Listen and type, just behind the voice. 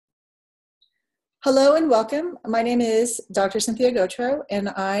Hello and welcome. My name is Dr. Cynthia Gautreaux, and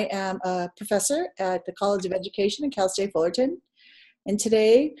I am a professor at the College of Education in Cal State Fullerton. And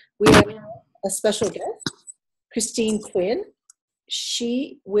today we have a special guest, Kristine Quinn.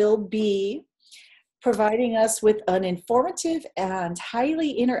 She will be providing us with an informative and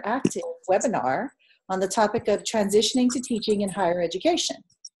highly interactive webinar on the topic of transitioning to teaching in higher education.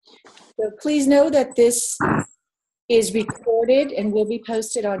 So please know that this is recorded and will be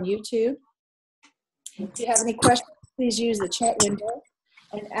posted on YouTube. If you have any questions, please use the chat window.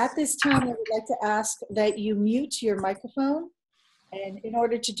 And at this time, I would like to ask that you mute your microphone. And in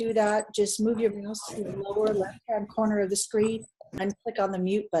order to do that, just move your mouse to the lower left-hand corner of the screen and click on the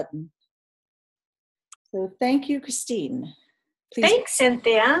mute button. So thank you, Kristine. Please. Thanks,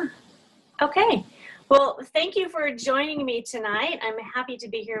 Cynthia. Okay. Well, thank you for joining me tonight. I'm happy to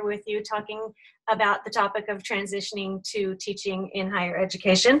be here with you talking about the topic of transitioning to teaching in higher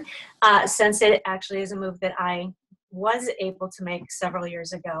education, since it actually is a move that I was able to make several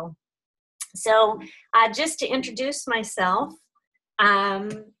years ago. So just to introduce myself,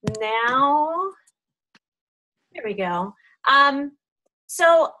 now, there we go.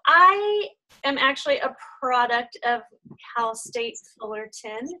 So I am actually a product of Cal State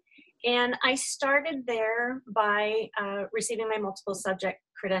Fullerton. And I started there by receiving my multiple subject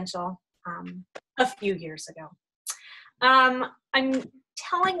credential a few years ago. I'm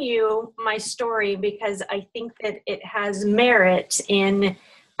telling you my story because I think that it has merit in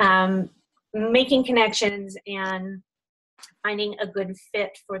making connections and finding a good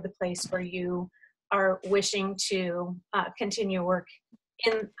fit for the place where you are wishing to continue work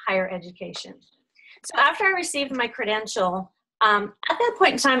in higher education. So after I received my credential, at that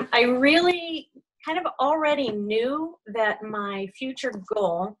point in time, I really kind of already knew that my future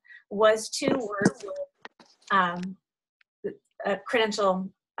goal was to work with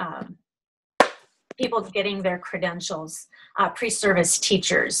credential people getting their credentials, pre-service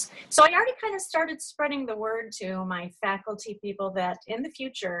teachers. So I already kind of started spreading the word to my faculty people that in the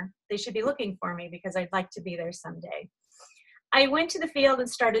future, they should be looking for me because I'd like to be there someday. I went to the field and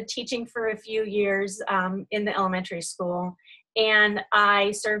started teaching for a few years in the elementary school. And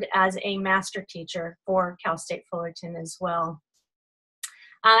I served as a master teacher for Cal State Fullerton as well.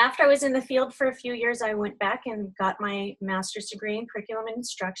 After I was in the field for a few years, I went back and got my master's degree in curriculum and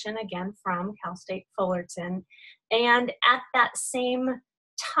instruction, again from Cal State Fullerton. And at that same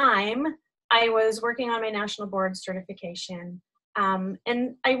time, I was working on my national board certification.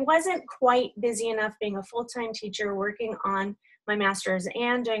 And I wasn't quite busy enough being a full-time teacher working on my master's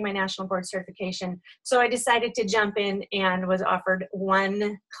and doing my national board certification. So I decided to jump in and was offered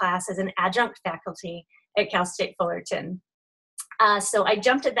one class as an adjunct faculty at Cal State Fullerton. So I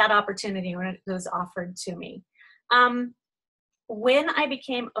jumped at that opportunity when it was offered to me. When I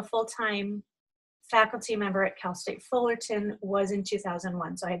became a full-time faculty member at Cal State Fullerton was in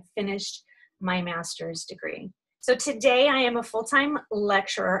 2001. So I had finished my master's degree. So today I am a full-time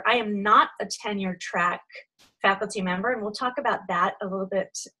lecturer. I am not a tenure track faculty member, and we'll talk about that a little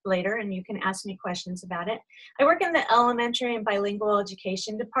bit later, and you can ask me questions about it. I work in the elementary and bilingual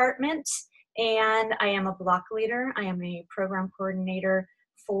education department, and I am a block leader. I am a program coordinator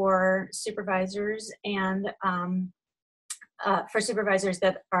for supervisors and for supervisors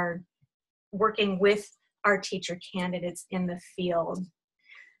that are working with our teacher candidates in the field.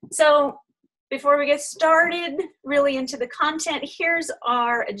 So before we get started really into the content, here's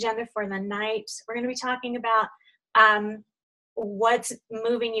our agenda for the night. We're going to be talking about what's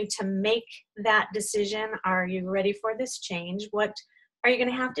moving you to make that decision. Are you ready for this change? What are you going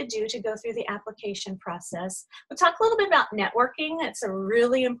to have to do to go through the application process? We'll talk a little bit about networking. It's a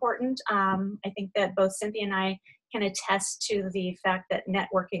really important. I think that both Cynthia and I can attest to the fact that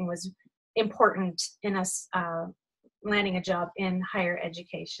networking was important in us landing a job in higher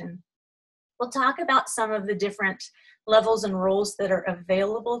education. We'll talk about some of the different levels and roles that are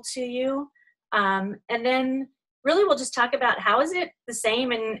available to you. And then really we'll just talk about how is it the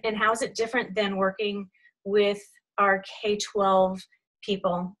same and how is it different than working with our K-12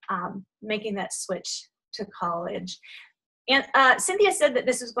 people making that switch to college. And Cynthia said that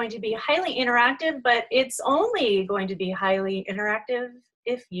this is going to be highly interactive, but it's only going to be highly interactive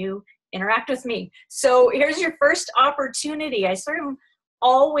if you interact with me. So here's your first opportunity. I sort of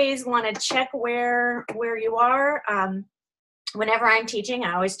always want to check where you are. Whenever I'm teaching,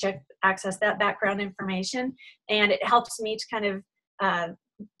 I always access that background information, and it helps me to kind of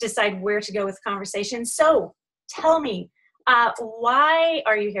decide where to go with conversation. So tell me, why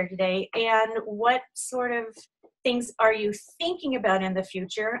are you here today, and what sort of things are you thinking about in the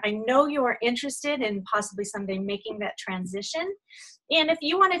future? I know you are interested in possibly someday making that transition. And if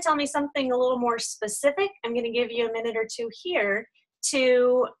you want to tell me something a little more specific, I'm going to give you a minute or two here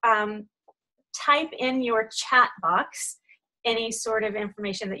to type in your chat box any sort of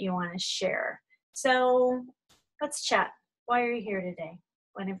information that you want to share. So let's chat. Why are you here today?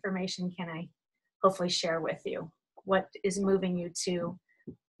 What information can I hopefully share with you? What is moving you to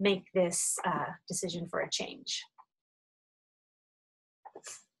make this decision for a change?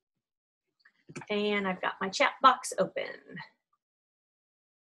 And I've got my chat box open.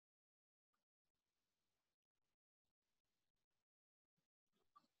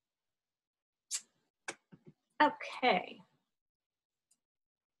 Okay.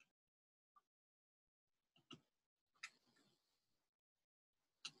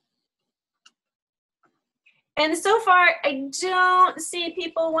 And so far, I don't see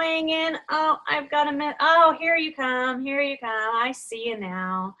people weighing in. Oh, I've got a minute. Oh, here you come. Here you come. I see you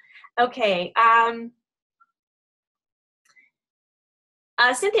now. Okay.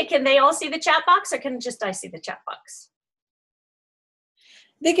 Cynthia, can they all see the chat box, or can just I see the chat box?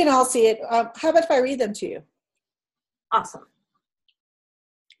 They can all see it. How about if I read them to you? Awesome.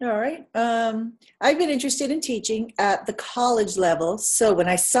 All right. I've been interested in teaching at the college level. So when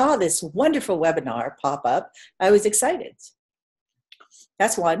I saw this wonderful webinar pop up, I was excited.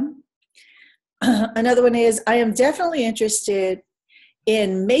 That's one. Another one is I am definitely interested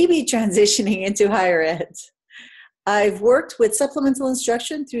in maybe transitioning into higher ed. I've worked with supplemental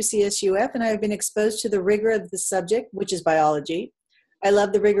instruction through CSUF, and I've been exposed to the rigor of the subject, which is biology. I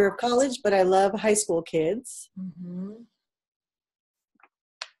love the rigor of college, but I love high school kids. Mm-hmm.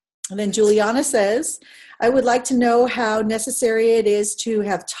 And then Juliana says, I would like to know how necessary it is to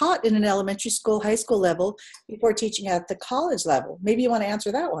have taught in an elementary school, high school level before teaching at the college level. Maybe you want to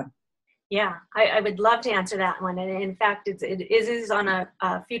answer that one. Yeah, I would love to answer that one. And in fact, it is on a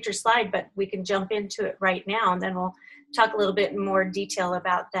future slide, but we can jump into it right now, and then we'll talk a little bit more detail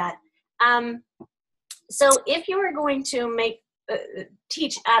about that. So if you are going to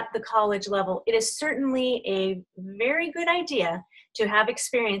teach at the college level, it is certainly a very good idea to have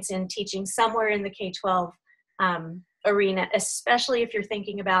experience in teaching somewhere in the K-12 arena, especially if you're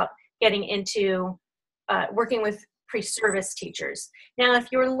thinking about getting into working with pre-service teachers. Now, if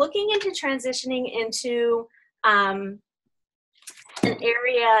you're looking into transitioning into an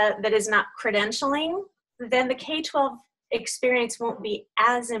area that is not credentialing, then the K-12 experience won't be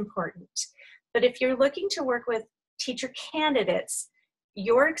as important. But if you're looking to work with teacher candidates,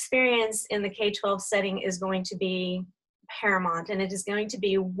 your experience in the K-12 setting is going to be paramount, and it is going to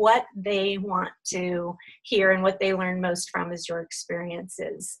be what they want to hear, and what they learn most from is your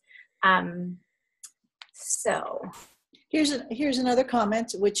experiences. So here's another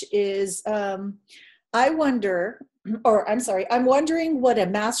comment, which is I'm wondering what a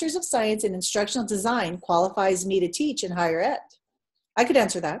Master's of Science in Instructional Design qualifies me to teach in higher ed. I could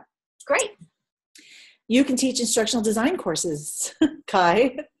answer that. Great. You can teach instructional design courses,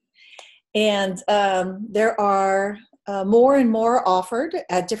 Kai. And there are more and more offered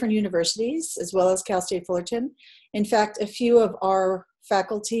at different universities, as well as Cal State Fullerton. In fact, a few of our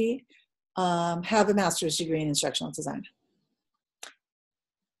faculty have a master's degree in instructional design.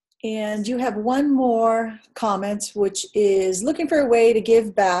 And you have one more comment, which is looking for a way to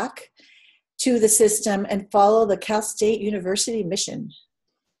give back to the system and follow the Cal State University mission.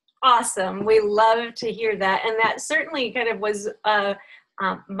 Awesome. We love to hear that. And that certainly kind of was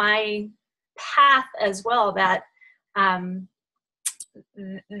my path as well, that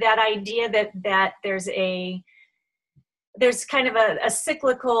that idea that there's kind of a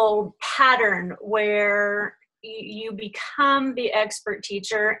cyclical pattern where you become the expert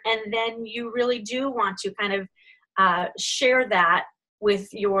teacher, and then you really do want to kind of share that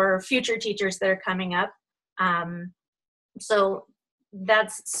with your future teachers that are coming up. So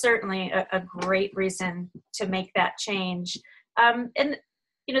that's certainly a great reason to make that change. And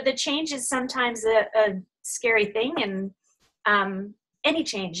you know, the change is sometimes a scary thing, and any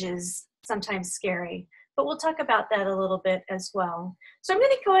change is sometimes scary, but we'll talk about that a little bit as well. So I'm going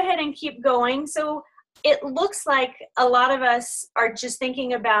to go ahead and keep going. So it looks like a lot of us are just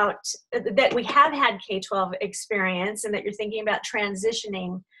thinking about that we have had K-12 experience, and that you're thinking about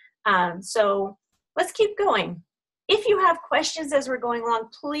transitioning. So let's keep going. If you have questions as we're going along,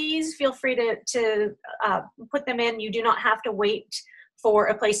 please feel free to put them in. You do not have to wait for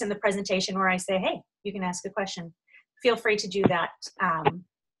a place in the presentation where I say, hey, you can ask a question. Feel free to do that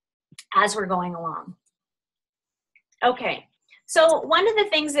as we're going along. Okay, so one of the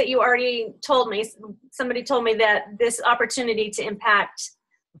things that you already told me, somebody told me that this opportunity to impact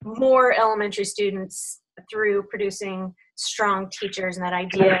more elementary students through producing strong teachers, and that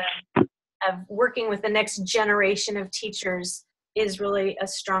idea of working with the next generation of teachers is really a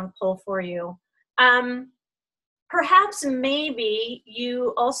strong pull for you. Perhaps maybe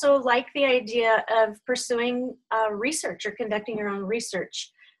you also like the idea of pursuing research or conducting your own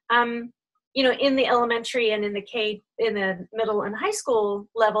research. You know, in the elementary and in the middle and high school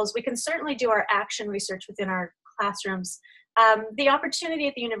levels, we can certainly do our action research within our classrooms. The opportunity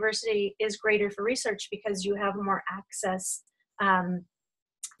at the university is greater for research because you have more access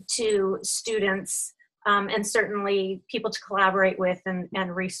to students and certainly people to collaborate with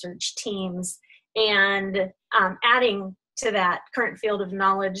and research teams. And adding to that current field of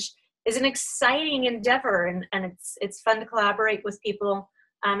knowledge is an exciting endeavor, and it's fun to collaborate with people.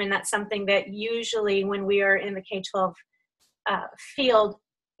 And that's something that usually when we are in the K-12 field,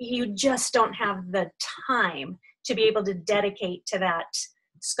 you just don't have the time to be able to dedicate to that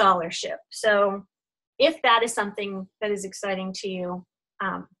scholarship. So if that is something that is exciting to you,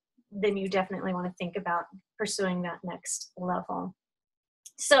 then you definitely want to think about pursuing that next level.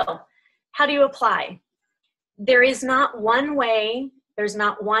 So how do you apply? There is not one way, there's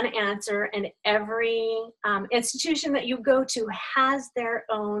not one answer, and every institution that you go to has their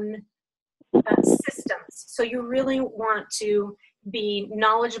own systems. So you really want to be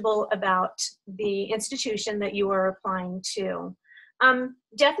knowledgeable about the institution that you are applying to.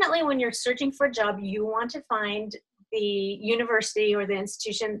 Definitely when you're searching for a job, you want to find the university or the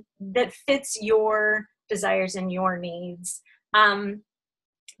institution that fits your desires and your needs.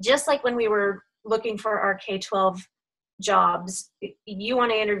 Just like when we were looking for our K-12 jobs, you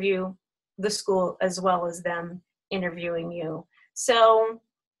want to interview the school as well as them interviewing you. So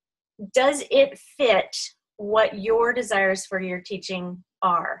does it fit what your desires for your teaching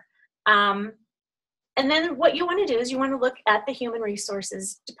are? And then what you want to do is you want to look at the human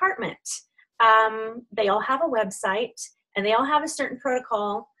resources department. They all have a website and they all have a certain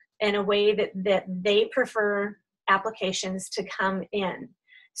protocol and a way that they prefer applications to come in.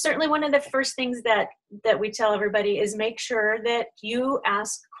 Certainly one of the first things that we tell everybody is make sure that you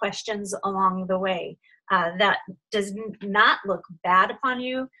ask questions along the way. That does not look bad upon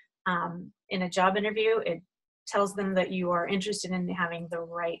you in a job interview. It tells them that you are interested in having the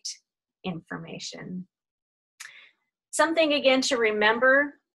right information. Something again to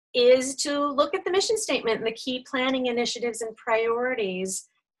remember is to look at the mission statement and the key planning initiatives and priorities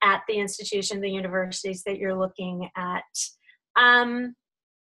at the institution, the universities that you're looking at.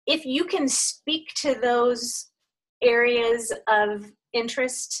 If you can speak to those areas of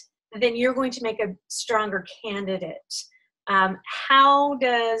interest, then you're going to make a stronger candidate. How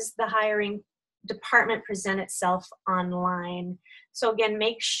does the hiring department present itself online? So again,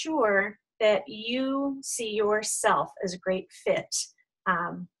 make sure that you see yourself as a great fit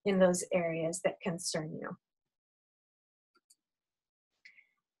in those areas that concern you.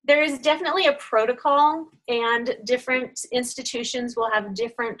 There is definitely a protocol, and different institutions will have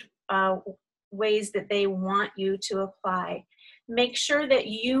different ways that they want you to apply. Make sure that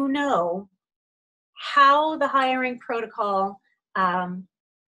you know how the hiring protocol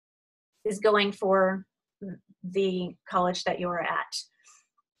is going for the college that you're at.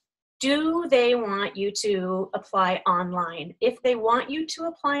 Do they want you to apply online? If they want you to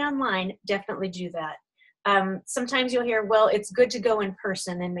apply online, definitely do that. Sometimes you'll hear, well, it's good to go in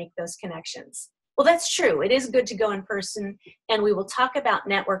person and make those connections. Well, that's true. It is good to go in person, and we will talk about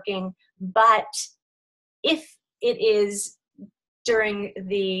networking, but if it is during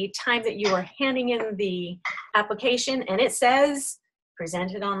the time that you are handing in the application and it says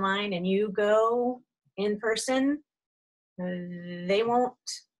present it online and you go in person, they won't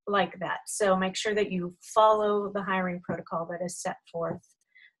like that. So make sure that you follow the hiring protocol that is set forth.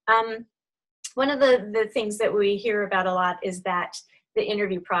 One of the things that we hear about a lot is that the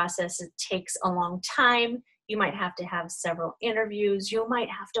interview process, it takes a long time. You might have to have several interviews. You might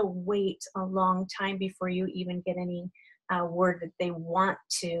have to wait a long time before you even get any word that they want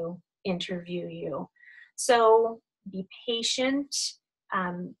to interview you. So be patient,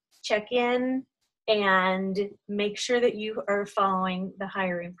 check in, and make sure that you are following the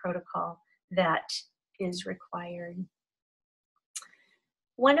hiring protocol that is required.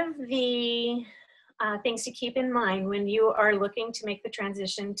 One of the things to keep in mind when you are looking to make the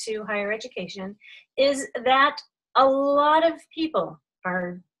transition to higher education is that a lot of people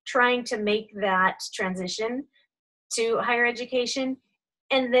are trying to make that transition to higher education.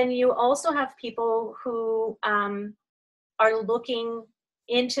 And then you also have people who are looking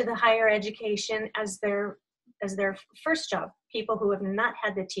into the higher education as their first job, people who have not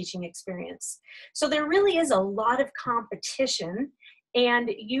had the teaching experience. So there really is a lot of competition,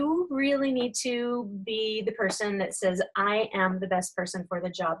 and you really need to be the person that says, I am the best person for the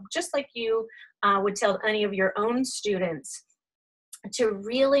job. Just like you would tell any of your own students, to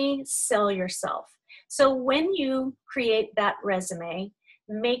really sell yourself. So when you create that resume,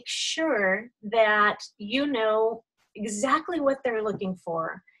 make sure that you know exactly what they're looking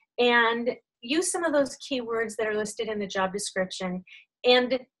for, and use some of those keywords that are listed in the job description,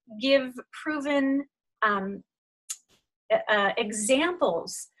 and give proven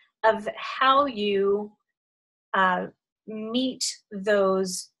examples of how you meet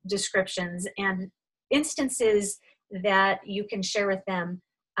those descriptions, and instances that you can share with them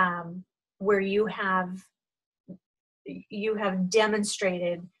where you have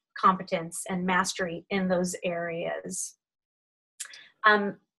demonstrated competence and mastery in those areas.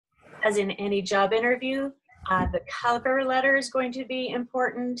 As in any job interview, the cover letter is going to be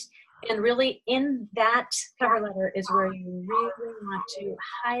important. And really in that cover letter is where you really want to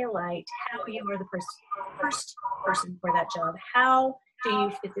highlight how you are the first person for that job. How do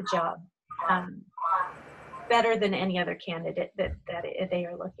you fit the job better than any other candidate that they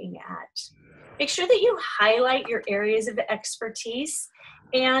are looking at? Make sure that you highlight your areas of expertise.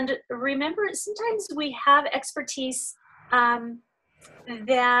 And remember, sometimes we have expertise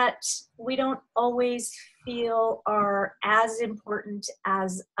that we don't always feel are as important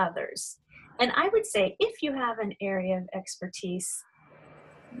as others. And I would say if you have an area of expertise,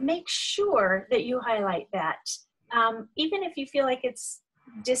 make sure that you highlight that. Even if you feel like it's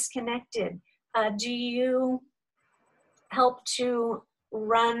disconnected, do you help to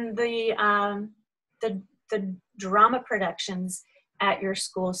run the drama productions at your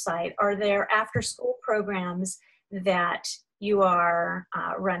school site? Are there after school programs that you are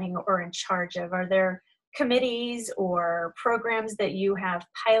running or in charge of? Are there committees or programs that you have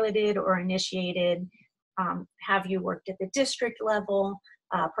piloted or initiated? Have you worked at the district level,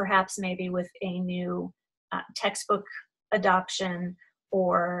 perhaps maybe with a new textbook adoption,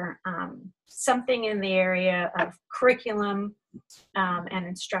 or something in the area of curriculum and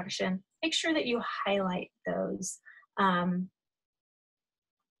instruction? Make sure that you highlight those.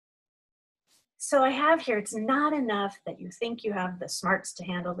 So I have here, it's not enough that you think you have the smarts to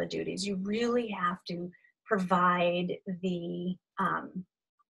handle the duties. You really have to provide the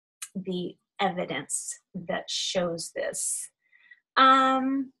evidence that shows this.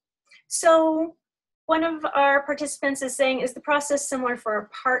 So one of our participants is saying, is the process similar for a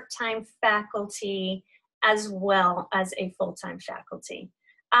part-time faculty as well as a full-time faculty?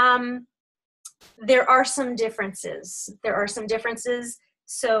 There are some differences.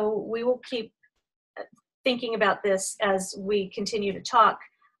 So we will keep thinking about this as we continue to talk.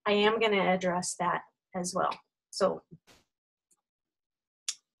 I am going to address that as well. So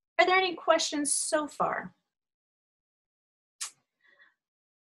are there any questions so far?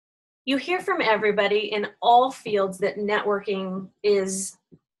 You hear from everybody in all fields that networking is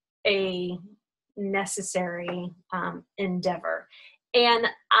a necessary endeavor. And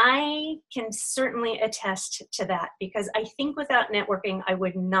I can certainly attest to that, because I think without networking, I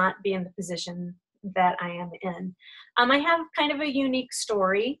would not be in the position that I am in. I have kind of a unique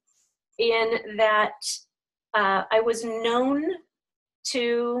story in that I was known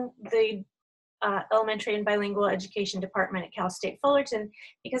to the elementary and bilingual education department at Cal State Fullerton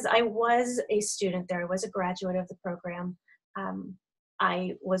because I was a student there. I was a graduate of the program.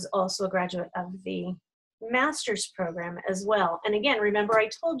 I was also a graduate of the master's program as well. And again, remember I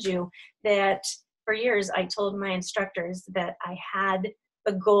told you that for years I told my instructors that I had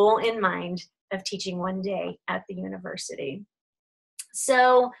the goal in mind of teaching one day at the university.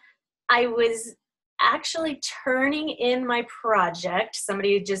 So I was actually turning in my project.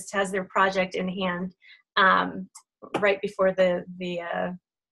 Somebody just has their project in hand right before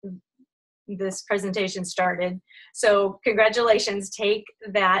this presentation started. So congratulations, take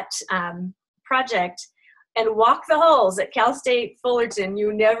that project and walk the halls at Cal State Fullerton.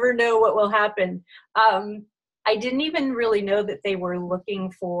 You never know what will happen. I didn't even really know that they were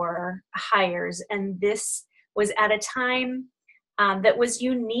looking for hires. And this was at a time that was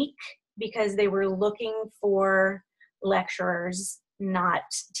unique because they were looking for lecturers, not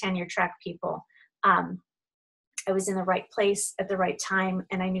tenure track people. I was in the right place at the right time,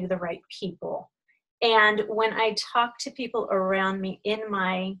 and I knew the right people. And when I talked to people around me in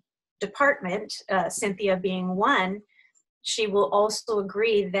my department, Cynthia being one, she will also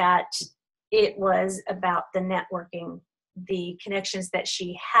agree that it was about the networking, the connections that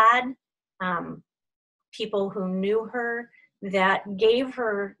she had, people who knew her that gave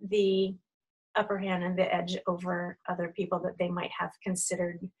her the upper hand and the edge over other people that they might have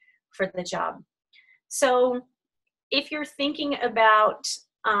considered for the job. So if you're thinking about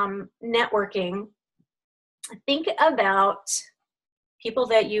networking, think about people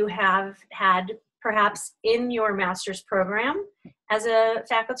that you have had perhaps in your master's program as a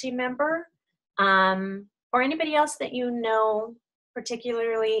faculty member, or anybody else that you know,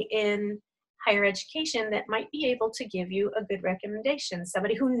 particularly in higher education, that might be able to give you a good recommendation,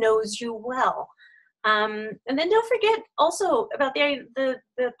 somebody who knows you well. And then don't forget also about the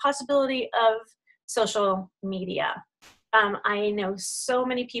possibility of social media. I know so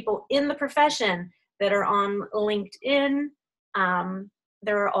many people in the profession that are on LinkedIn.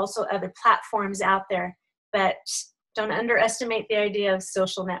 There are also other platforms out there, but don't underestimate the idea of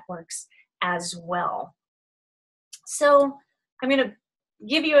social networks as well. So I'm going to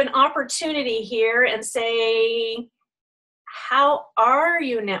give you an opportunity here and say, how are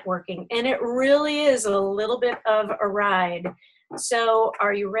you networking? And it really is a little bit of a ride. So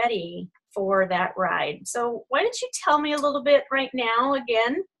are you ready for that ride? So why don't you tell me a little bit right now,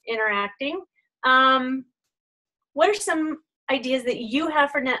 again, interacting. What are some ideas that you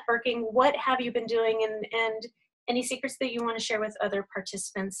have for networking? What have you been doing? And any secrets that you want to share with other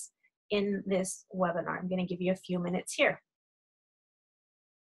participants in this webinar? I'm going to give you a few minutes here.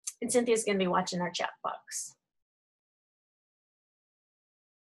 And Cynthia's going to be watching our chat box.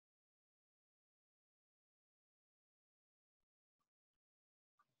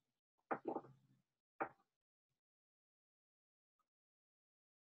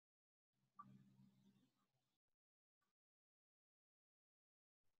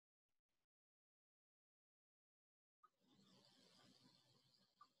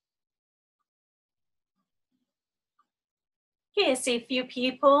 Okay, I see a few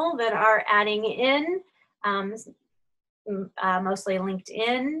people that are adding in, mostly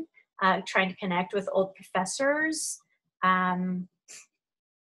LinkedIn, trying to connect with old professors. And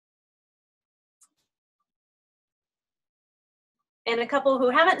a couple who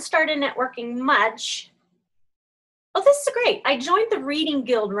haven't started networking much. Oh, this is great. I joined the reading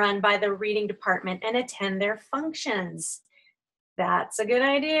guild run by the reading department and attend their functions. That's a good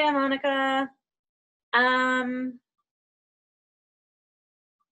idea, Monica.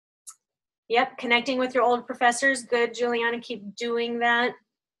 Yep, connecting with your old professors. Good, Juliana, keep doing that.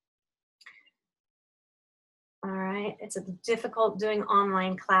 All right, it's difficult doing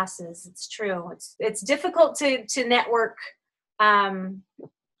online classes. It's true. It's difficult to network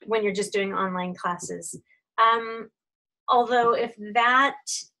when you're just doing online classes. Although if that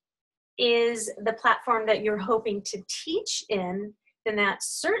is the platform that you're hoping to teach in, then that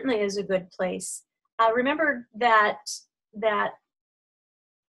certainly is a good place. Remember that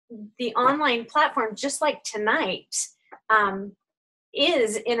the online platform, just like tonight,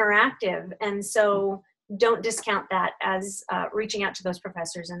 is interactive, and so don't discount that as reaching out to those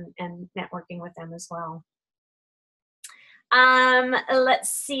professors and networking with them as well. Let's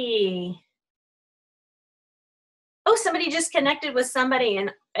see. Oh, somebody just connected with somebody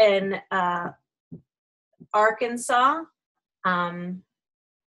in Arkansas,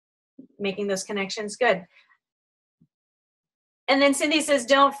 making those connections. Good. And then Cindy says,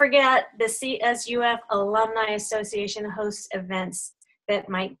 don't forget the CSUF Alumni Association hosts events that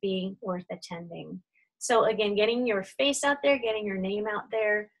might be worth attending. So again, getting your face out there, getting your name out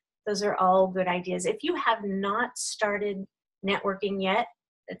there, those are all good ideas. If you have not started networking yet,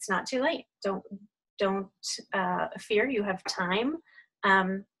 it's not too late. Don't fear, you have time.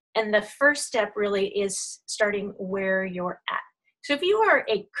 And the first step really is starting where you're at. So if you are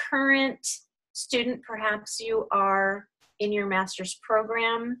a current student, perhaps you are in your master's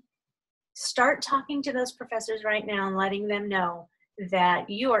program, start talking to those professors right now and letting them know that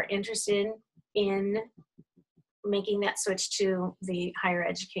you are interested in making that switch to the higher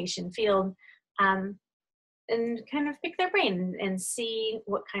education field, and kind of pick their brain and see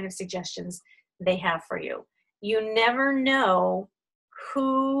what kind of suggestions they have for you. You never know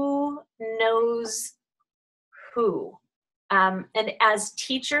who knows who. And as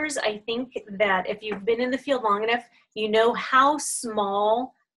teachers, I think that if you've been in the field long enough, you know how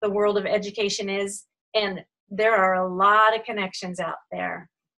small the world of education is, and there are a lot of connections out there.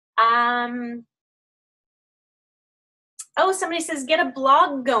 Oh, somebody says, get a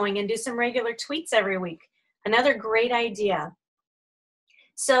blog going and do some regular tweets every week. Another great idea.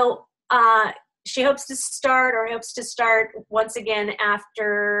 So she hopes to start once again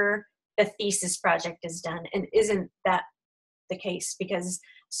after the thesis project is done. And isn't that the case? Because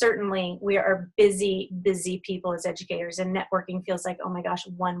certainly we are busy people as educators, and networking feels like, oh my gosh,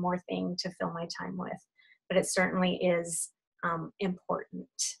 one more thing to fill my time with. But it certainly is important.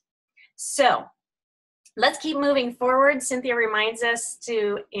 So let's keep moving forward. Cynthia reminds us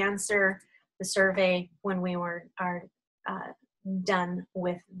to answer the survey when we are done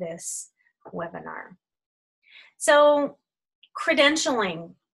with this webinar. So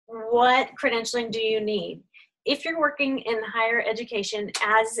credentialing. what credentialing do you need? If you're working in higher education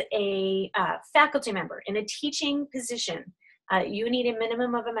as a faculty member in a teaching position, you need a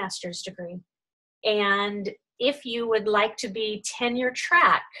minimum of a master's degree. And if you would like to be tenure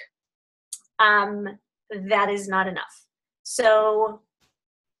track, that is not enough. So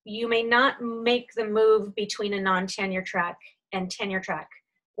you may not make the move between a non-tenure track and tenure track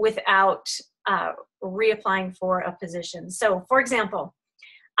without reapplying for a position. So for example,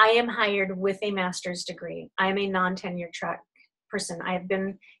 I am hired with a master's degree. I am a non-tenure track person. I have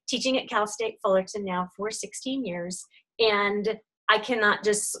been teaching at Cal State Fullerton now for 16 years, and I cannot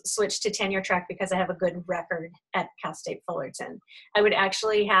just switch to tenure track because I have a good record at Cal State Fullerton. I would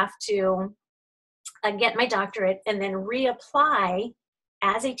actually have to get my doctorate and then reapply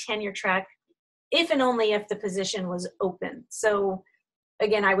as a tenure track if and only if the position was open. So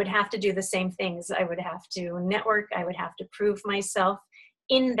again, I would have to do the same things. I would have to network. I would have to prove myself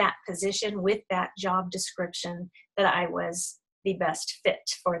in that position with that job description that I was the best fit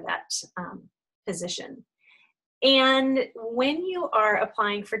for that position. And when you are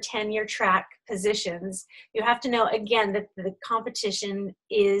applying for tenure track positions, you have to know, again, that the competition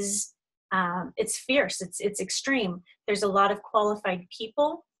is, it's fierce, it's extreme. There's a lot of qualified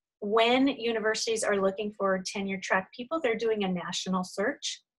people. When universities are looking for tenure track people, they're doing a national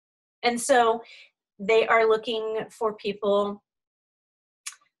search. And so they are looking for people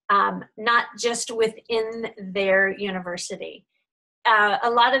not just within their university. A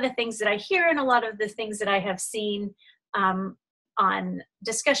lot of the things that I hear and a lot of the things that I have seen on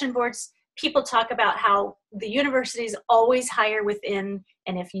discussion boards, people talk about how the universities always hire within,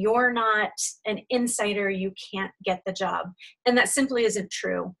 and if you're not an insider, you can't get the job. And that simply isn't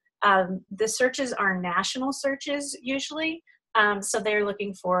true. The searches are national searches usually, so they're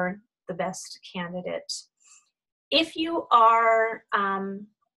looking for the best candidate. If you are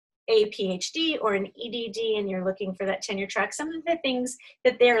a PhD or an EDD and you're looking for that tenure track, some of the things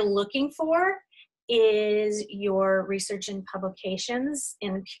that they're looking for is your research and publications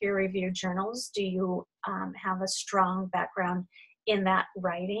in peer-reviewed journals. Do you have a strong background in that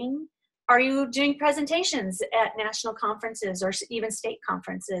writing? Are you doing presentations at national conferences or even state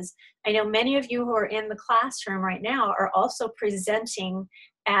conferences? I know many of you who are in the classroom right now are also presenting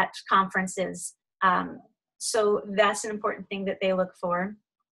at conferences. So that's an important thing that they look for.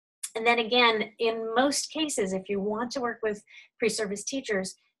 And then again, in most cases, if you want to work with pre-service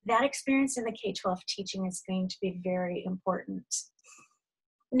teachers, that experience in the K-12 teaching is going to be very important.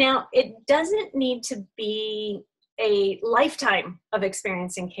 Now, it doesn't need to be a lifetime of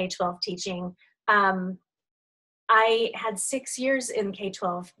experience in K-12 teaching. I had 6 years in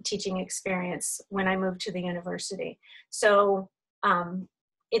K-12 teaching experience when I moved to the university. So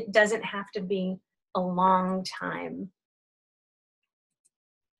it doesn't have to be a long time.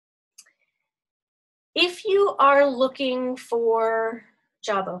 If you are looking for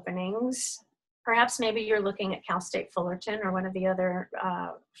job openings, perhaps maybe you're looking at Cal State Fullerton or one of the other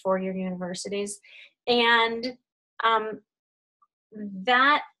four-year universities, and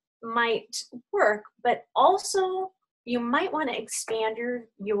that might work, but also you might want to expand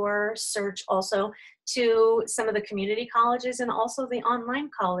your search also to some of the community colleges and also the online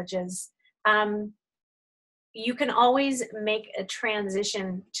colleges. You can always make a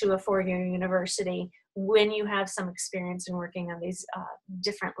transition to a four-year university when you have some experience in working on these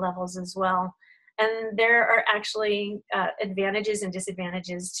different levels as well. And there are actually advantages and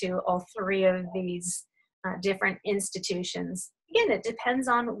disadvantages to all three of these different institutions. Again, it depends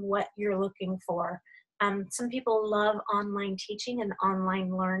on what you're looking for. Some people love online teaching and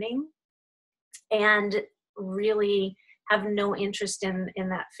online learning and really have no interest in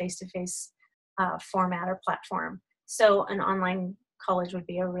that face-to-face format or platform. So an online college would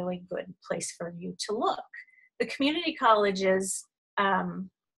be a really good place for you to look. The community colleges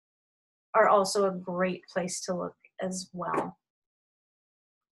are also a great place to look as well.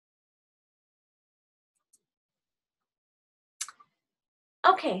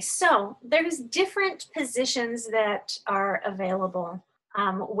 Okay, so there's different positions that are available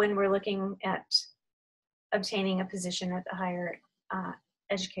when we're looking at obtaining a position at the higher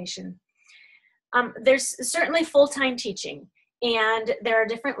education. There's certainly full-time teaching, and there are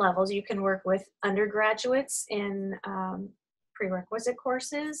different levels. You can work with undergraduates in prerequisite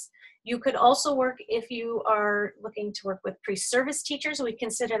courses. You could also work, if you are looking to work with pre-service teachers, we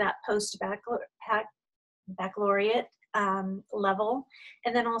consider that post-baccalaureate level,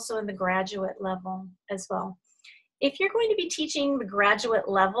 and then also in the graduate level as well. If you're going to be teaching the graduate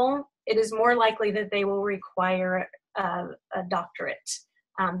level, it is more likely that they will require a doctorate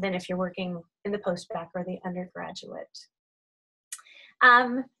than if you're working in the post-bac or the undergraduate.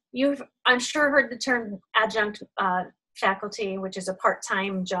 You've, I'm sure, heard the term adjunct faculty, which is a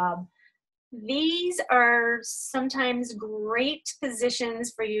part-time job. These are sometimes great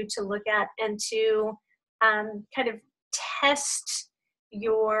positions for you to look at and to kind of test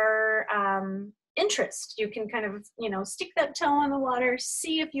your interest. You can kind of, you know, stick that toe in the water,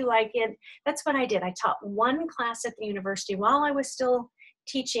 see if you like it. That's what I did. I taught one class at the university while I was still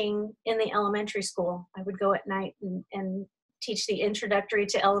teaching in the elementary school. I would go at night and teach the introductory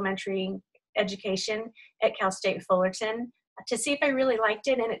to elementary education at Cal State Fullerton to see if I really liked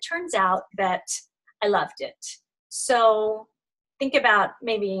it. And it turns out that I loved it. So think about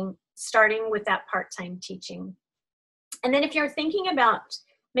maybe starting with that part-time teaching. And then if you're thinking about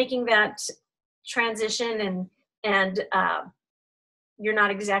making that transition and you're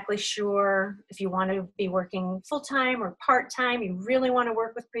not exactly sure if you want to be working full-time or part-time, you really want to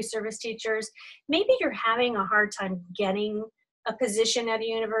work with pre-service teachers, maybe you're having a hard time getting a position at a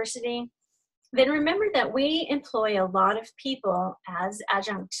university, then remember that we employ a lot of people as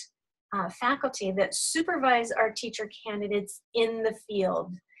adjunct faculty that supervise our teacher candidates in the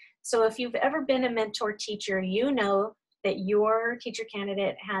field. So if you've ever been a mentor teacher, you know that your teacher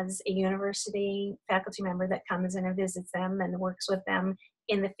candidate has a university faculty member that comes in and visits them and works with them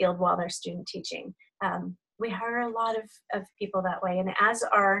in the field while they're student teaching. We hire a lot of people that way. And as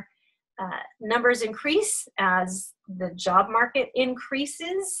our numbers increase, as the job market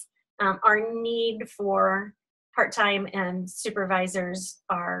increases, our need for part-time and supervisors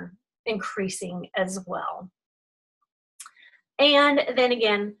are increasing as well. And then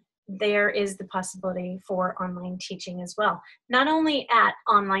again, there is the possibility for online teaching as well. Not only at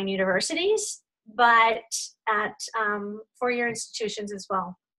online universities, but at four-year institutions as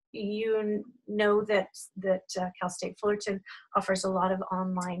well. You know that Cal State Fullerton offers a lot of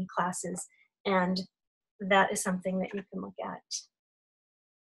online classes, and that is something that you can look at.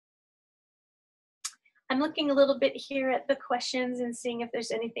 I'm looking a little bit here at the questions and seeing if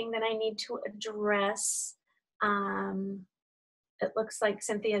there's anything that I need to address. It looks like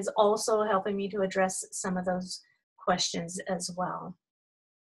Cynthia is also helping me to address some of those questions as well.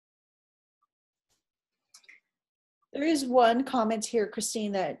 There is one comment here,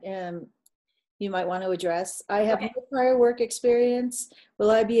 Kristine, that you might want to address. I have no prior work experience. Will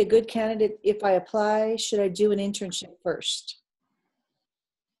I be a good candidate if I apply? Should I do an internship first?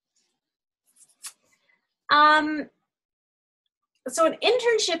 So an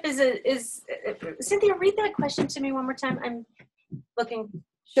internship is Cynthia, read that question to me one more time. I'm looking.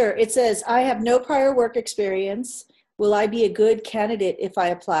 Sure. It says, I have no prior work experience. Will I be a good candidate if I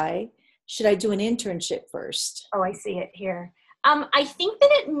apply? Should I do an internship first? Oh, I see it here. I think that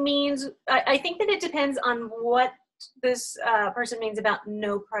it means, I think that it depends on what this person means about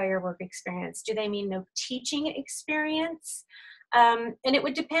no prior work experience. Do they mean no teaching experience? And it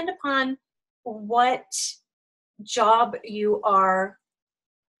would depend upon what job you are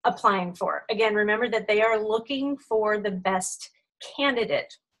applying for. Again, remember that they are looking for the best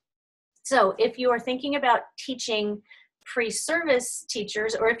candidate. So if you are thinking about teaching pre-service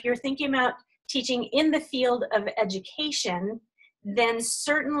teachers, or if you're thinking about teaching in the field of education, then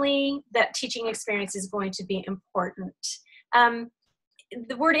certainly that teaching experience is going to be important.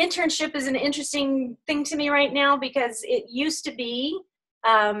 The word internship is an interesting thing to me right now because it used to be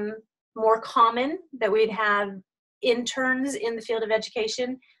more common that we'd have interns in the field of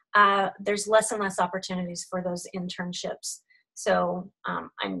education. There's less and less opportunities for those internships. So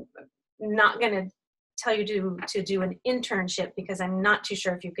I'm not going to tell you to do an internship because I'm not too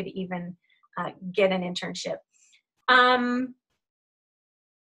sure if you could even get an internship.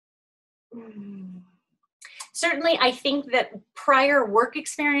 Certainly, I think that prior work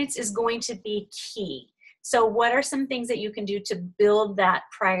experience is going to be key. So what are some things that you can do to build that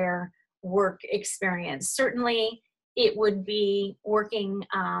prior work experience? Certainly, it would be working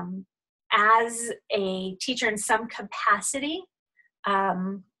as a teacher in some capacity.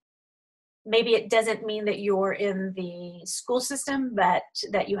 Maybe it doesn't mean that you're in the school system, but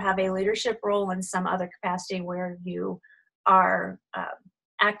that you have a leadership role in some other capacity where you are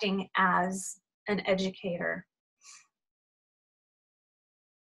acting as an educator.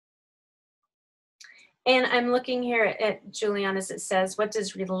 And I'm looking here at Juliana's. It says, what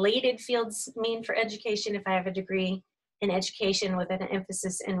does related fields mean for education? If I have a degree in education with an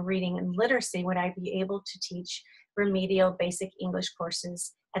emphasis in reading and literacy, would I be able to teach remedial basic English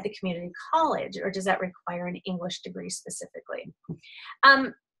courses at the community college, or does that require an English degree specifically?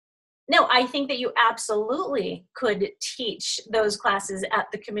 No, I think that you absolutely could teach those classes at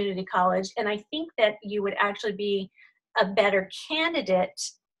the community college, and I think that you would actually be a better candidate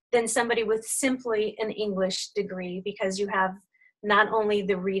than somebody with simply an English degree, because you have not only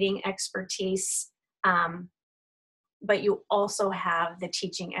the reading expertise, but you also have the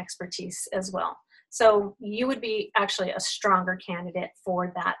teaching expertise as well. So you would be actually a stronger candidate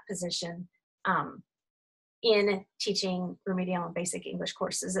for that position in teaching remedial and basic English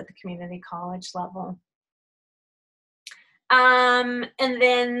courses at the community college level. And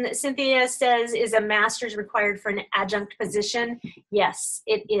then Cynthia says, is a master's required for an adjunct position? Yes,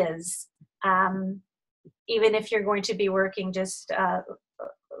 it is. Even if you're going to be working just,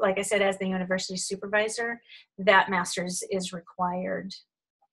 like I said, as the university supervisor, that master's is required.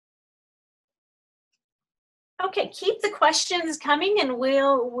 Okay, keep the questions coming and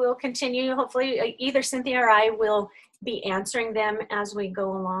we'll continue. Hopefully either Cynthia or I will be answering them as we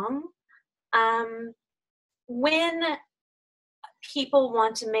go along. When people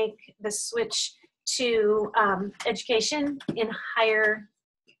want to make the switch to education in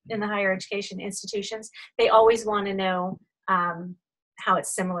the higher education institutions, they always want to know how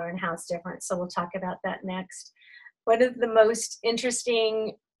it's similar and how it's different. So we'll talk about that next. One of the most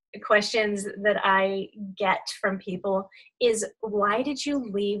interesting questions that I get from people is, why did you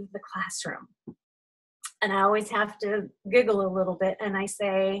leave the classroom? And I always have to giggle a little bit and I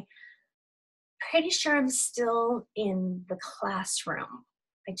say, pretty sure I'm still in the classroom.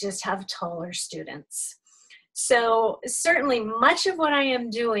 I just have taller students. So certainly much of what I am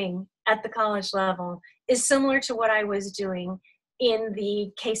doing at the college level is similar to what I was doing in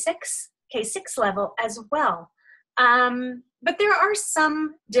the K6 level as well. But there are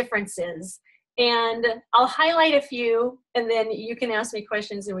some differences, and I'll highlight a few, and then you can ask me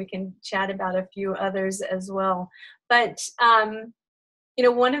questions and we can chat about a few others as well. But you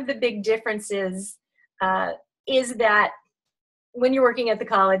know, one of the big differences is that when you're working at the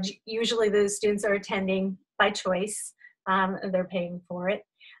college, usually those students are attending by choice, and they're paying for it.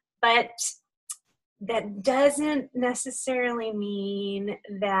 But that doesn't necessarily mean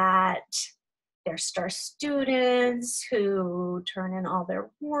that they're star students who turn in all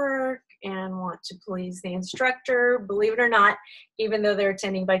their work and want to please the instructor. Believe it or not, even though they're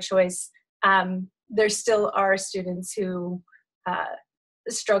attending by choice, there still are students who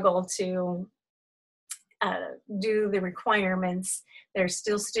struggle to do the requirements. There's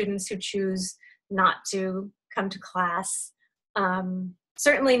still students who choose not to come to class.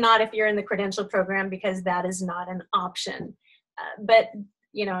 Certainly not if you're in the credential program, because that is not an option. But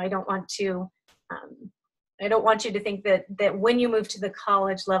you know, I don't want you to think that when you move to the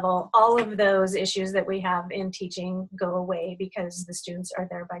college level, all of those issues that we have in teaching go away because the students are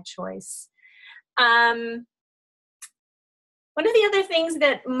there by choice. One of the other things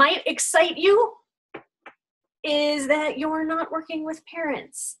that might excite you is that you're not working with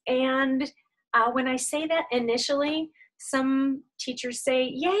parents. And when I say that initially, some teachers say,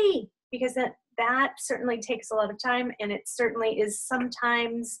 yay, because that certainly takes a lot of time, and it certainly is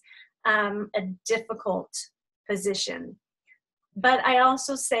sometimes a difficult position. But I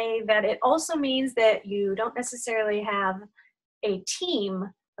also say that it also means that you don't necessarily have a team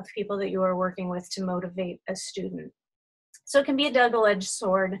of people that you are working with to motivate a student. So it can be a double-edged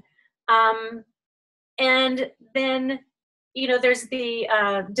sword. And then, you know, there's the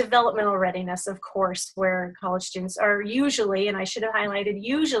developmental readiness, of course, where college students are usually, and I should have highlighted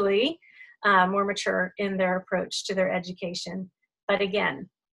usually, more mature in their approach to their education. But again,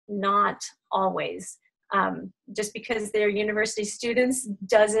 not always. Just because they're university students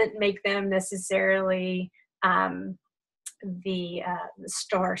doesn't make them necessarily the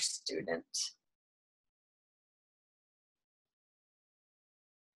star student.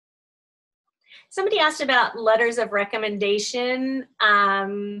 Somebody asked about letters of recommendation.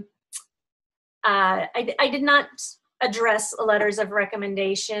 I did not address letters of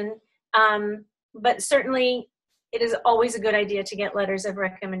recommendation, but certainly it is always a good idea to get letters of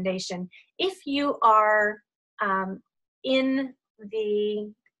recommendation. If you are in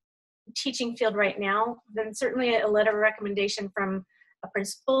the teaching field right now, then certainly a letter of recommendation from a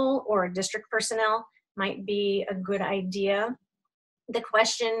principal or a district personnel might be a good idea. The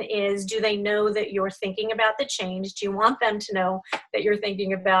question is, do they know that you're thinking about the change? Do you want them to know that you're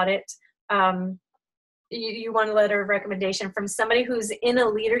thinking about it? You want a letter of recommendation from somebody who's in a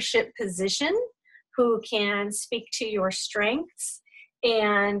leadership position, who can speak to your strengths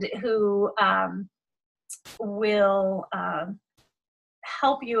and who will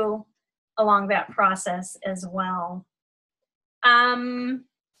help you along that process as well.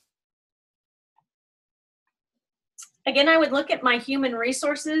 Again, I would look at my human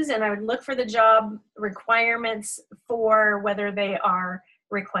resources and I would look for the job requirements for whether they are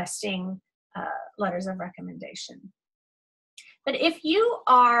requesting letters of recommendation. But if you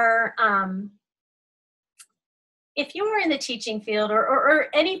are if you are in the teaching field or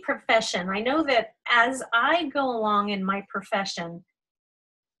any profession, I know that as I go along in my profession,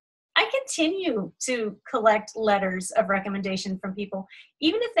 I continue to collect letters of recommendation from people,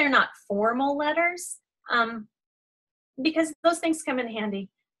 even if they're not formal letters, because those things come in handy.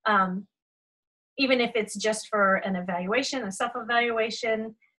 Even if it's just for an evaluation, a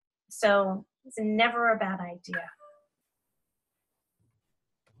self-evaluation. So it's never a bad idea.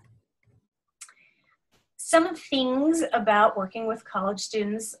 Some of the things about working with college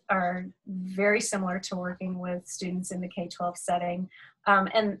students are very similar to working with students in the K-12 setting.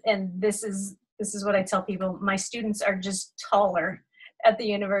 And this is what I tell people. My students are just taller at the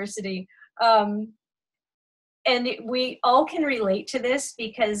university. And we all can relate to this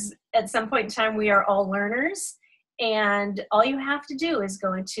because at some point in time, we are all learners. And all you have to do is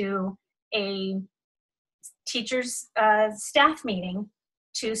go into a teacher's staff meeting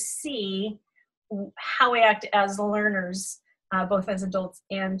to see how we act as learners, both as adults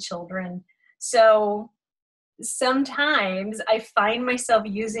and children. So sometimes I find myself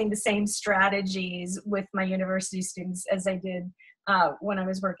using the same strategies with my university students as I did when I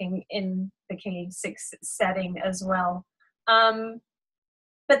was working in the K-6 setting as well.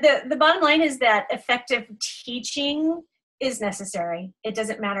 But the bottom line is that effective teaching is necessary. It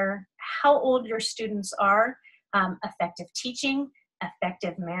doesn't matter how old your students are. Effective teaching,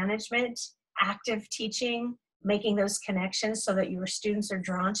 effective management, active teaching, making those connections so that your students are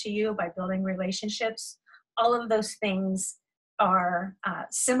drawn to you by building relationships. All of those things are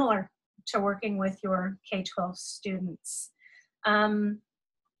similar to working with your K-12 students. And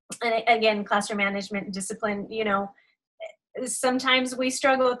again, classroom management and discipline, you know, sometimes we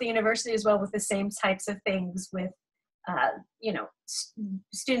struggle at the university as well with the same types of things with, you know,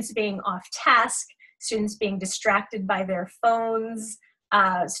 students being off task, students being distracted by their phones,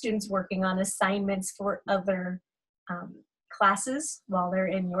 students working on assignments for other classes while they're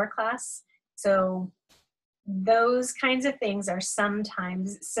in your class. So those kinds of things are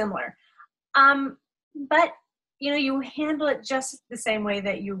sometimes similar. But, you know, you handle it just the same way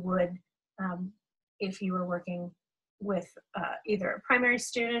that you would if you were working with either a primary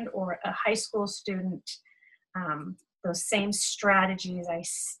student or a high school student. Those same strategies I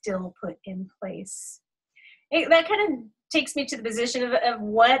still put in place. That kind of takes me to the position of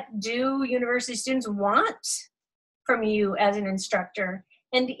what do university students want from you as an instructor?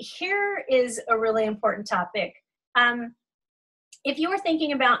 And here is a really important topic. If you are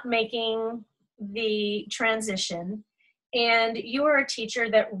thinking about making the transition and you are a teacher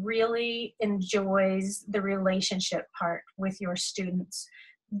that really enjoys the relationship part with your students,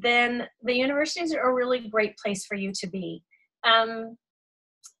 then the universities are a really great place for you to be.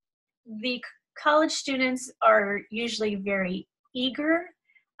 The college students are usually very eager.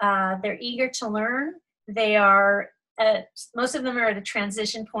 They're eager to learn. They are most of them are at a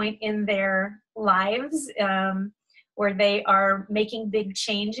transition point in their lives where they are making big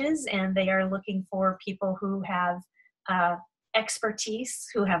changes, and they are looking for people who have expertise,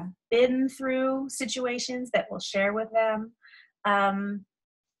 who have been through situations that will share with them.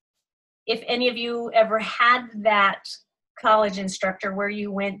 If any of you ever had that college instructor where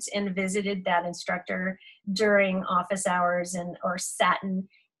you went and visited that instructor during office hours or sat and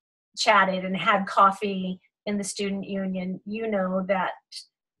chatted and had coffee in the student union, you know that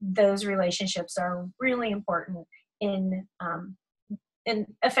those relationships are really important in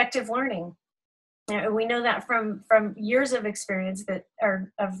effective learning. We know that from years of experience that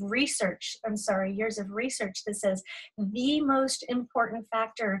are of research, years of research that says the most important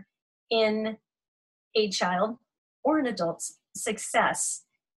factor in a child or an adult's success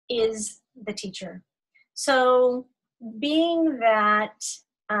is the teacher. So being that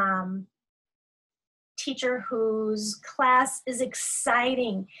teacher whose class is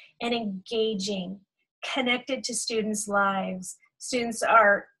exciting and engaging, connected to students' lives, students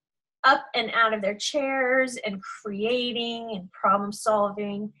are up and out of their chairs and creating and problem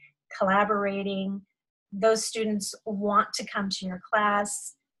solving, collaborating. Those students want to come to your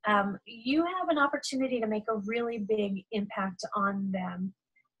class. You have an opportunity to make a really big impact on them.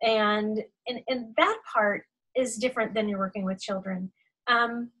 And that part is different than you're working with children.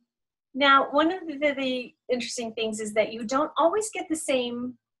 Now, one of the interesting things is that you don't always get the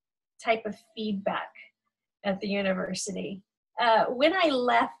same type of feedback at the university. When I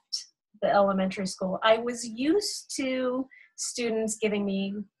left the elementary school, I was used to students giving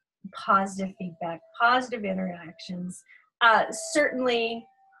me positive feedback, positive interactions. Certainly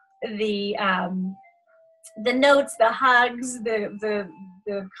the notes, the hugs, the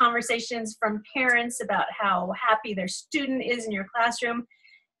conversations from parents about how happy their student is in your classroom,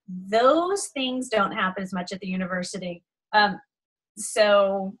 Those things don't happen as much at the university.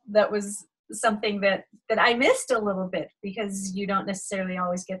 So that was something that I missed a little bit, because you don't necessarily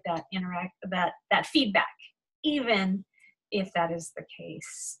always get that that feedback, even if that is the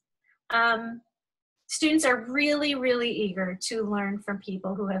case. Students are really, really eager to learn from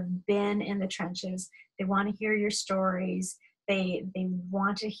people who have been in the trenches. They want to hear your stories. They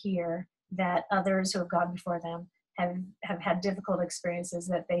want to hear that others who have gone before them have had difficult experiences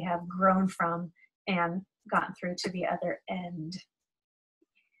that they have grown from and gotten through to the other end.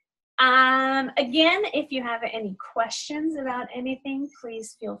 Again, if you have any questions about anything,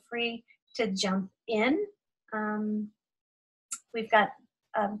 please feel free to jump in. We've got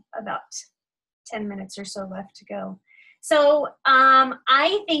about 10 minutes or so left to go. So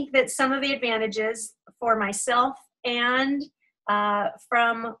I think that some of the advantages for myself and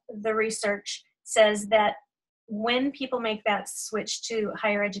from the research says that when people make that switch to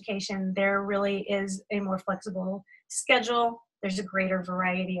higher education, there really is a more flexible schedule. There's a greater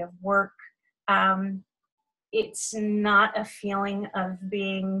variety of work. It's not a feeling of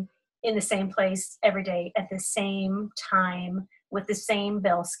being in the same place every day at the same time with the same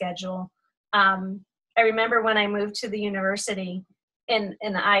bell schedule. I remember when I moved to the university, and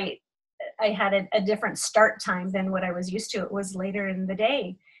I had a different start time than what I was used to. It was later in the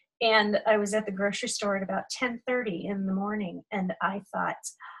day. And I was at the grocery store at about 10:30 in the morning. And I thought,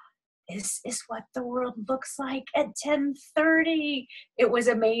 this is what the world looks like at 10:30. It was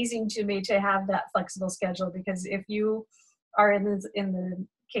amazing to me to have that flexible schedule, because if you are in the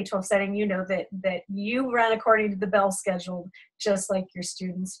K-12 setting, you know that you run according to the bell schedule, just like your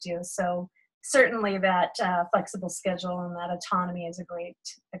students do. So certainly that flexible schedule and that autonomy is a great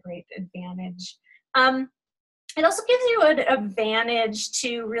advantage. It also gives you an advantage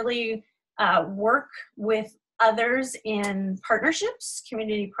to really work with others in partnerships,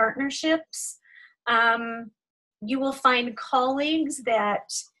 community partnerships. You will find colleagues that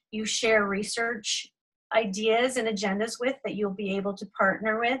you share research ideas and agendas with, that you'll be able to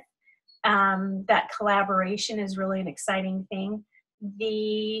partner with. That collaboration is really an exciting thing.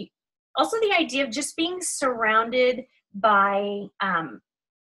 Also the idea of just being surrounded by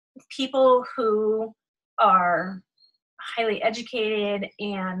people who are highly educated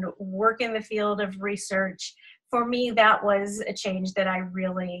and work in the field of research. For me, that was a change that I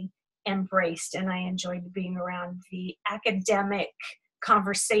really embraced, and I enjoyed being around the academic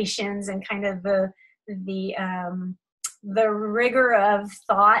conversations and kind of the rigor of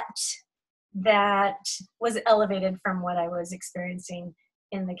thought that was elevated from what I was experiencing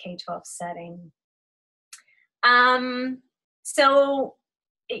in the K-12 setting. So,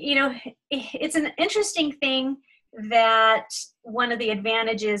 you know, it's an interesting thing that one of the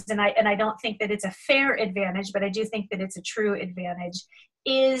advantages, and I don't think that it's a fair advantage, but I do think that it's a true advantage,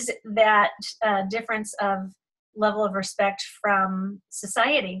 is that difference of level of respect from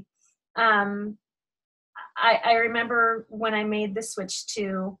society. I remember when I made the switch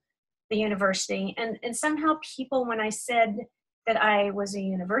to the university, and somehow people, when I said that I was a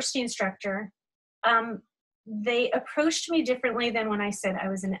university instructor, they approached me differently than when I said I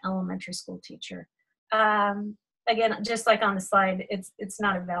was an elementary school teacher. Again, just like on the slide, it's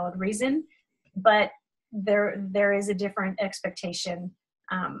not a valid reason, but there is a different expectation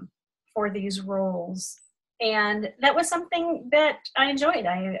for these roles. And that was something that I enjoyed.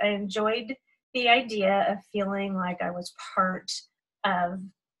 I enjoyed the idea of feeling like I was part of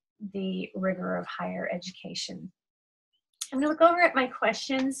the rigor of higher education. I'm going to look over at my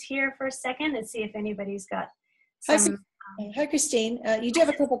questions here for a second and see if anybody's got some. Hi, Kristine. You do have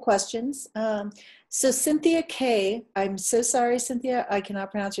a couple questions. So Cynthia K, I'm so sorry, Cynthia, I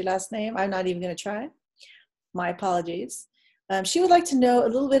cannot pronounce your last name. I'm not even going to try. My apologies. She would like to know a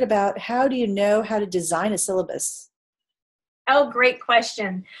little bit about, how do you know how to design a syllabus? Oh, great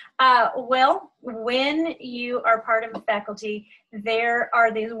question. Well, when you are part of the faculty, there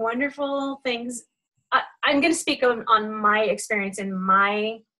are these wonderful things. I'm going to speak on my experience in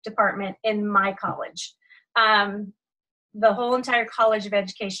my department, in my college. The whole entire College of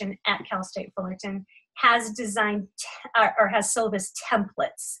Education at Cal State Fullerton has designed or has syllabus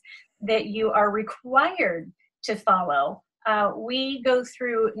templates that you are required to follow. We go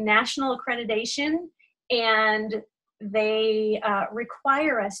through national accreditation, and they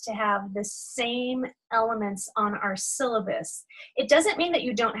require us to have the same elements on our syllabus. It doesn't mean that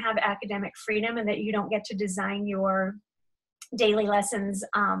you don't have academic freedom and that you don't get to design your daily lessons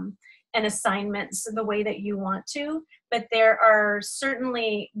and assignments the way that you want to, but there are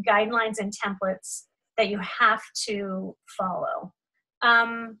certainly guidelines and templates that you have to follow.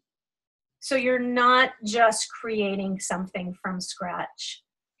 So you're not just creating something from scratch.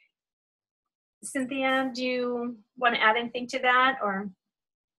 Cynthia, do you want to add anything to that, or?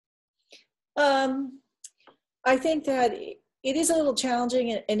 I think that it is a little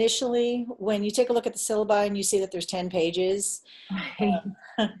challenging initially when you take a look at the syllabi and you see that there's 10 pages.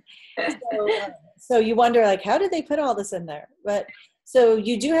 So you wonder, like, how did they put all this in there? But so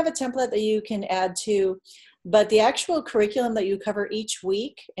you do have a template that you can add to, but the actual curriculum that you cover each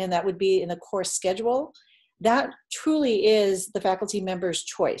week, and that would be in the course schedule, that truly is the faculty member's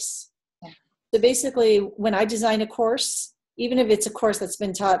choice. Yeah. So basically, when I design a course, even if it's a course that's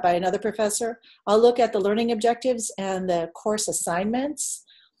been taught by another professor, I'll look at the learning objectives and the course assignments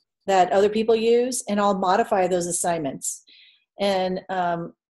that other people use, and I'll modify those assignments. And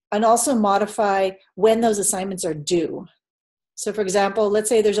also modify when those assignments are due. So for example, let's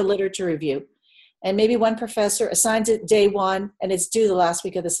say there's a literature review, and maybe one professor assigns it day one and it's due the last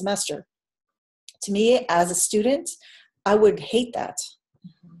week of the semester. To me, as a student, I would hate that.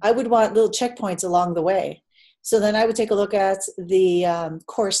 I would want little checkpoints along the way. So then I would take a look at the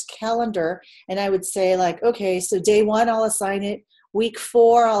course calendar, and I would say, like, okay, so day one, I'll assign it. Week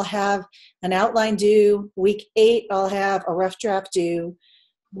 4, I'll have an outline due. Week 8, I'll have a rough draft due.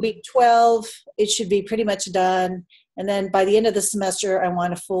 Week 12, it should be pretty much done. And then by the end of the semester, I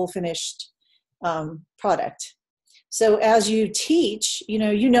want a full finished product. So as you teach,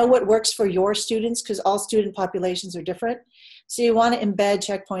 you know what works for your students, because all student populations are different. So you want to embed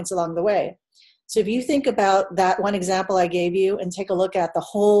checkpoints along the way. So if you think about that one example I gave you and take a look at the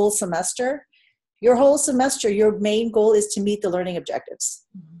whole semester, your whole semester, your main goal is to meet the learning objectives.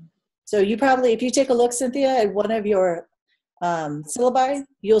 So you probably, if you take a look, Cynthia, at one of your syllabi,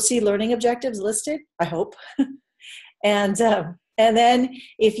 you'll see learning objectives listed, I hope. And then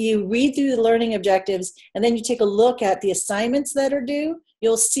if you read through the learning objectives and then you take a look at the assignments that are due,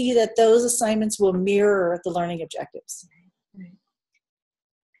 you'll see that those assignments will mirror the learning objectives.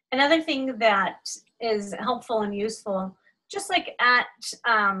 Another thing that is helpful and useful, just like at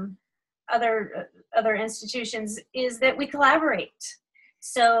other institutions, is that we collaborate.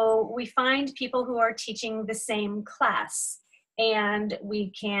 So we find people who are teaching the same class, and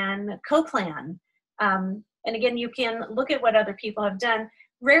we can co-plan. And again, you can look at what other people have done.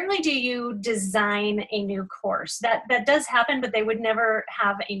 Rarely do you design a new course. That does happen, but they would never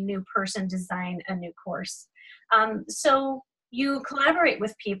have a new person design a new course. So you collaborate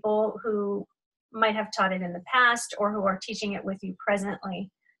with people who might have taught it in the past or who are teaching it with you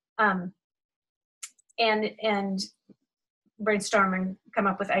presently, and brainstorm and come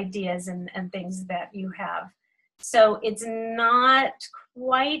up with ideas and things that you have. So it's not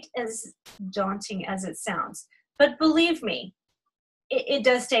quite as daunting as it sounds. But believe me, it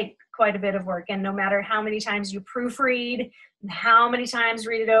does take quite a bit of work. And no matter how many times you proofread, how many times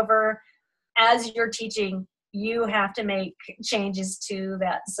read it over, as you're teaching, you have to make changes to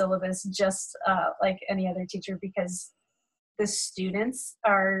that syllabus just like any other teacher, because the students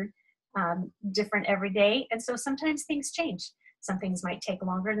are different every day. And so sometimes things change. Some things might take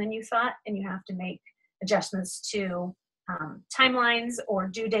longer than you thought, and you have to make adjustments to timelines or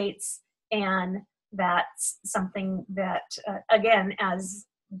due dates. And that's something that, again, as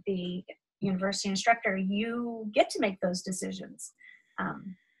the university instructor, you get to make those decisions.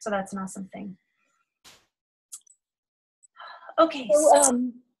 So that's an awesome thing. Okay.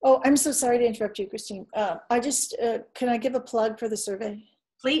 Oh, I'm so sorry to interrupt you, Kristine. I just, can I give a plug for the survey?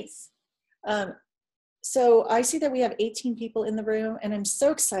 Please. So I see that we have 18 people in the room, and I'm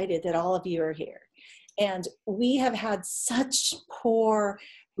so excited that all of you are here. And we have had such poor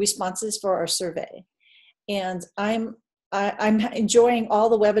responses for our survey. And I'm enjoying all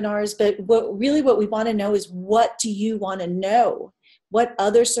the webinars, but what we want to know is, what do you want to know? What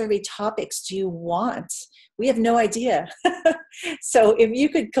other survey topics do you want? We have no idea. So if you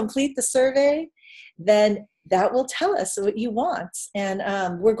could complete the survey, then that will tell us what you want.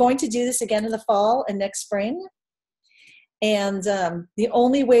 And we're going to do this again in the fall and next spring. And the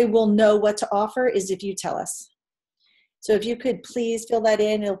only way we'll know what to offer is if you tell us. So if you could please fill that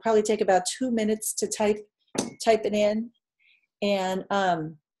in. It'll probably take about 2 minutes to type it in. And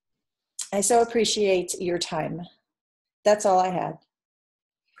I so appreciate your time. That's all I had.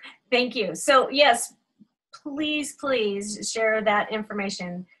 Thank you. So yes, please share that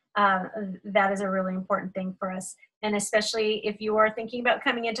information. That is a really important thing for us. And especially if you are thinking about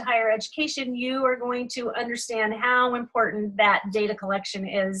coming into higher education, you are going to understand how important that data collection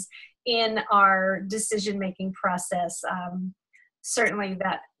is in our decision-making process. Certainly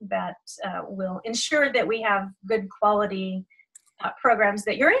that will ensure that we have good quality programs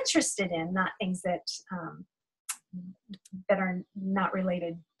that you're interested in, not things that that are not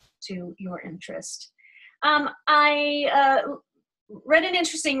related to your interest. I read an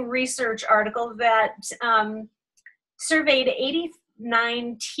interesting research article that surveyed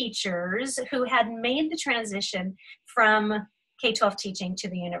 89 teachers who had made the transition from K-12 teaching to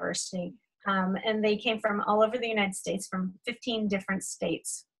the university. And they came from all over the United States, from 15 different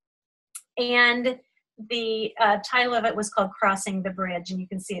states. And the title of it was called Crossing the Bridge, and you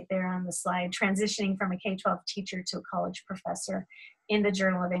can see it there on the slide, Transitioning from a K-12 Teacher to a College Professor, in the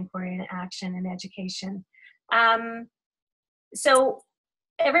Journal of Inquiry and Action in Education. So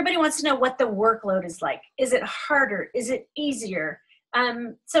everybody wants to know what the workload is like. Is it harder? Is it easier?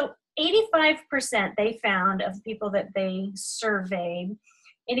 So 85% they found of the people that they surveyed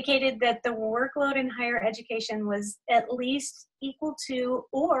indicated that the workload in higher education was at least equal to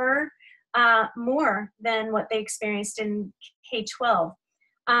or more than what they experienced in K-12.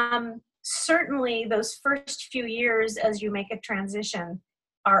 Certainly those first few years as you make a transition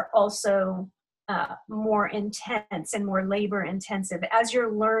are also more intense and more labor intensive as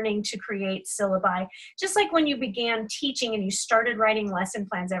you're learning to create syllabi. Just like when you began teaching and you started writing lesson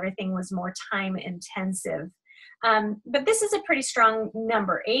plans, everything was more time intensive. But this is a pretty strong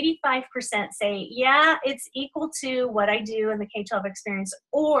number. 85% say, yeah, it's equal to what I do in the K-12 experience,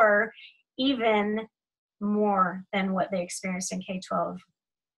 or even more than what they experienced in K-12.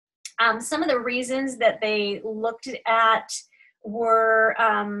 Some of the reasons that they looked at were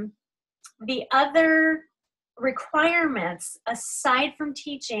the other requirements aside from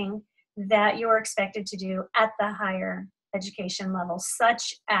teaching that you're expected to do at the higher education level,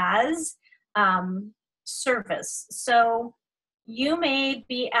 such as service. So you may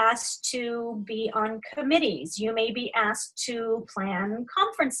be asked to be on committees. You may be asked to plan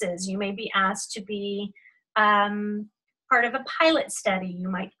conferences. You may be asked to be part of a pilot study. You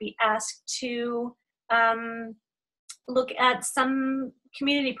might be asked to look at some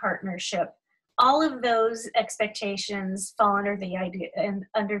community partnership. All of those expectations fall under the idea and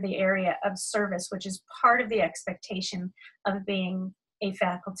under the area of service, which is part of the expectation of being a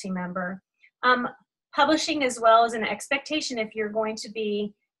faculty member. Publishing as well is an expectation if you're going to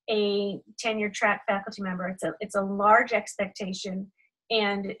be a tenure track faculty member. It's a large expectation,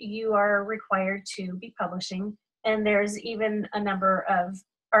 and you are required to be publishing. And there's even a number of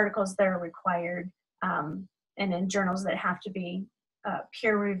articles that are required, and in journals that have to be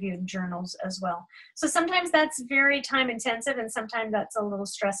peer-reviewed journals as well. So sometimes that's very time-intensive, and sometimes that's a little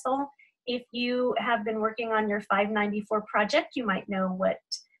stressful. If you have been working on your 594 project, you might know what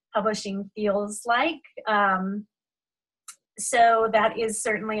publishing feels like. So that is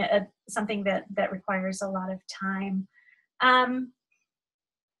certainly something that requires a lot of time.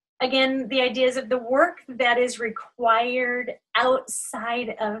 Again, the ideas of the work that is required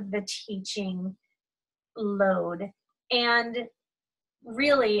outside of the teaching load. And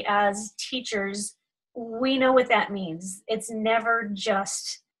really, as teachers, we know what that means. It's never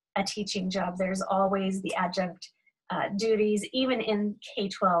just a teaching job. There's always the adjunct duties. Even in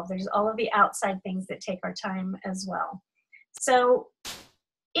K-12, there's all of the outside things that take our time as well. So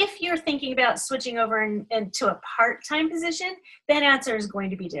if you're thinking about switching over into a part-time position, that answer is going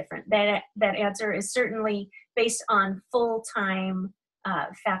to be different. That answer is certainly based on full-time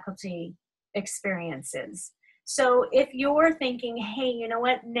faculty experiences. So if you're thinking, hey, you know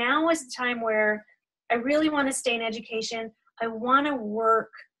what, now is the time where I really want to stay in education, I want to work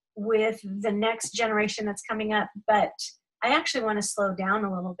with the next generation that's coming up, but I actually want to slow down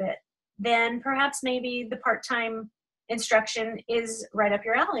a little bit, then perhaps maybe the part-time instruction is right up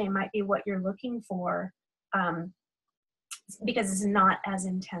your alley and might be what you're looking for, because it's not as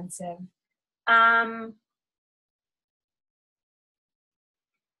intensive.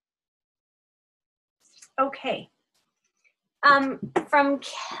 Okay. From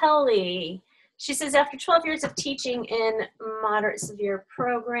Kelly, she says, after 12 years of teaching in moderate severe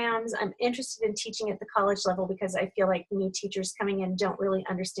programs, I'm interested in teaching at the college level because I feel like new teachers coming in don't really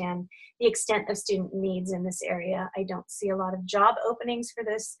understand the extent of student needs in this area. I don't see a lot of job openings for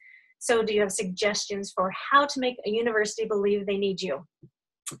this. So do you have suggestions for how to make a university believe they need you?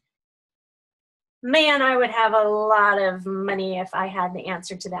 Man, I would have a lot of money if I had the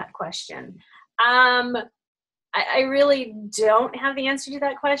answer to that question. I really don't have the answer to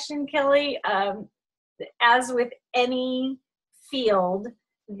that question, Kelly. As with any field,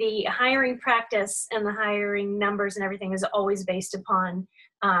 the hiring practice and the hiring numbers and everything is always based upon,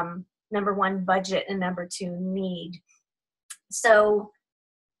 number one, budget, and number two, need. So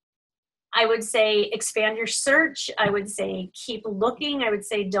I would say expand your search. I would say keep looking. I would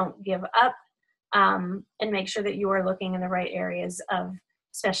say don't give up, and make sure that you are looking in the right areas of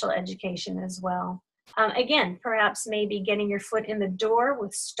special education as well. Again, perhaps maybe getting your foot in the door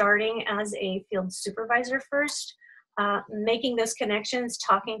with starting as a field supervisor first, making those connections,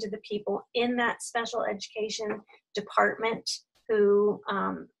 talking to the people in that special education department who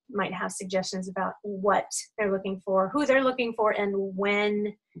might have suggestions about what they're looking for, who they're looking for, and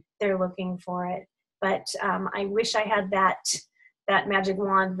when they're looking for it. But I wish I had that magic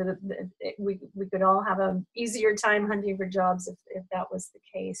wand that we could all have an easier time hunting for jobs if that was the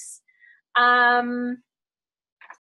case.